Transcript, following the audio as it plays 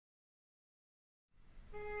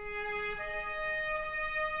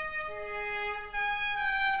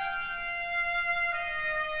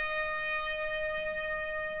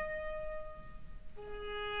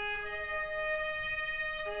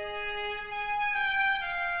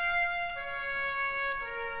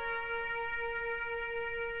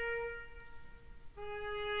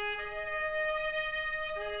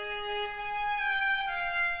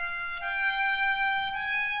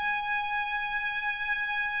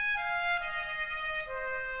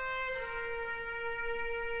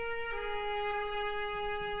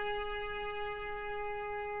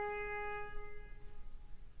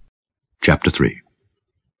Chapter 3.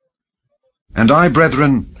 And I,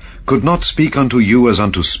 brethren, could not speak unto you as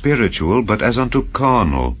unto spiritual, but as unto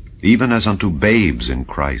carnal, even as unto babes in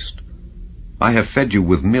Christ. I have fed you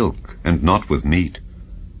with milk, and not with meat.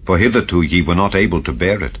 For hitherto ye were not able to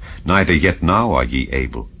bear it, neither yet now are ye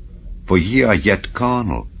able. For ye are yet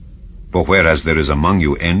carnal. For whereas there is among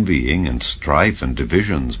you envying, and strife, and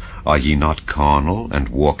divisions, are ye not carnal, and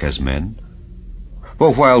walk as men?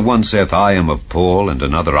 For while one saith, I am of Paul, and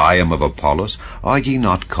another, I am of Apollos, are ye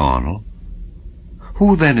not carnal?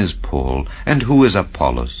 Who then is Paul, and who is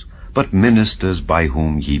Apollos, but ministers by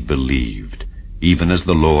whom ye believed, even as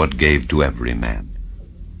the Lord gave to every man?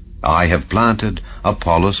 I have planted,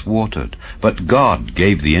 Apollos watered, but God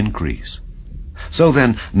gave the increase. So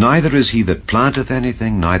then, neither is he that planteth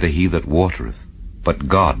anything, neither he that watereth, but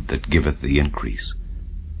God that giveth the increase.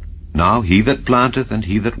 Now he that planteth and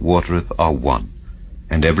he that watereth are one,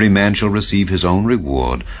 and every man shall receive his own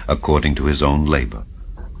reward according to his own labor.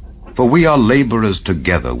 For we are laborers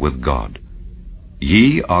together with God.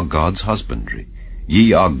 Ye are God's husbandry,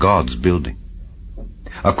 ye are God's building.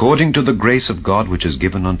 According to the grace of God which is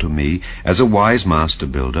given unto me, as a wise master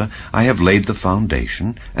builder, I have laid the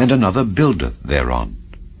foundation, and another buildeth thereon.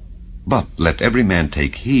 But let every man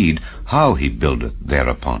take heed how he buildeth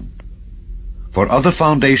thereupon. For other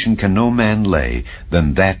foundation can no man lay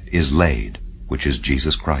than that is laid, which is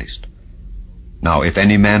Jesus Christ. Now if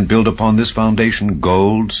any man build upon this foundation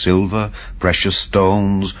gold, silver, precious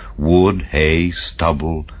stones, wood, hay,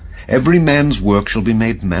 stubble, every man's work shall be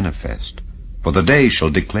made manifest. For the day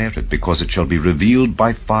shall declare it, because it shall be revealed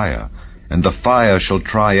by fire, and the fire shall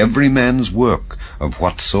try every man's work of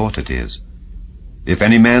what sort it is. If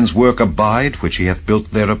any man's work abide, which he hath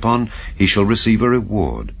built thereupon, he shall receive a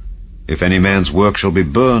reward. If any man's work shall be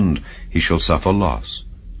burned, he shall suffer loss,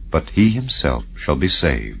 but he himself shall be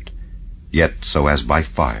saved, yet so as by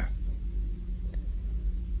fire.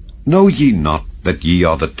 Know ye not that ye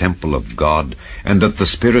are the temple of God, and that the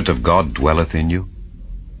Spirit of God dwelleth in you?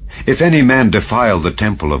 If any man defile the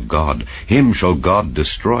temple of God, him shall God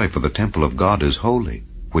destroy, for the temple of God is holy,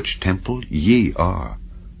 which temple ye are.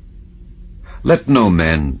 Let no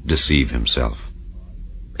man deceive himself.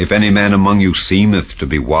 If any man among you seemeth to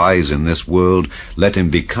be wise in this world, let him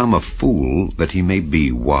become a fool, that he may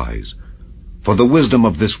be wise. For the wisdom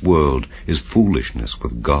of this world is foolishness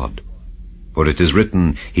with God. For it is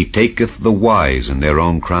written, He taketh the wise in their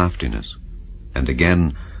own craftiness. And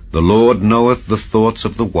again, the Lord knoweth the thoughts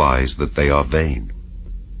of the wise, that they are vain.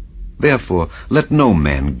 Therefore let no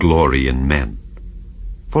man glory in men.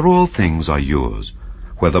 For all things are yours,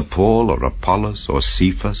 whether Paul or Apollos or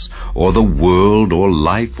Cephas, or the world, or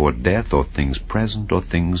life, or death, or things present, or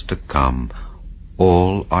things to come,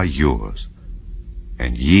 all are yours.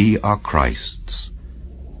 And ye are Christ's,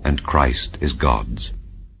 and Christ is God's.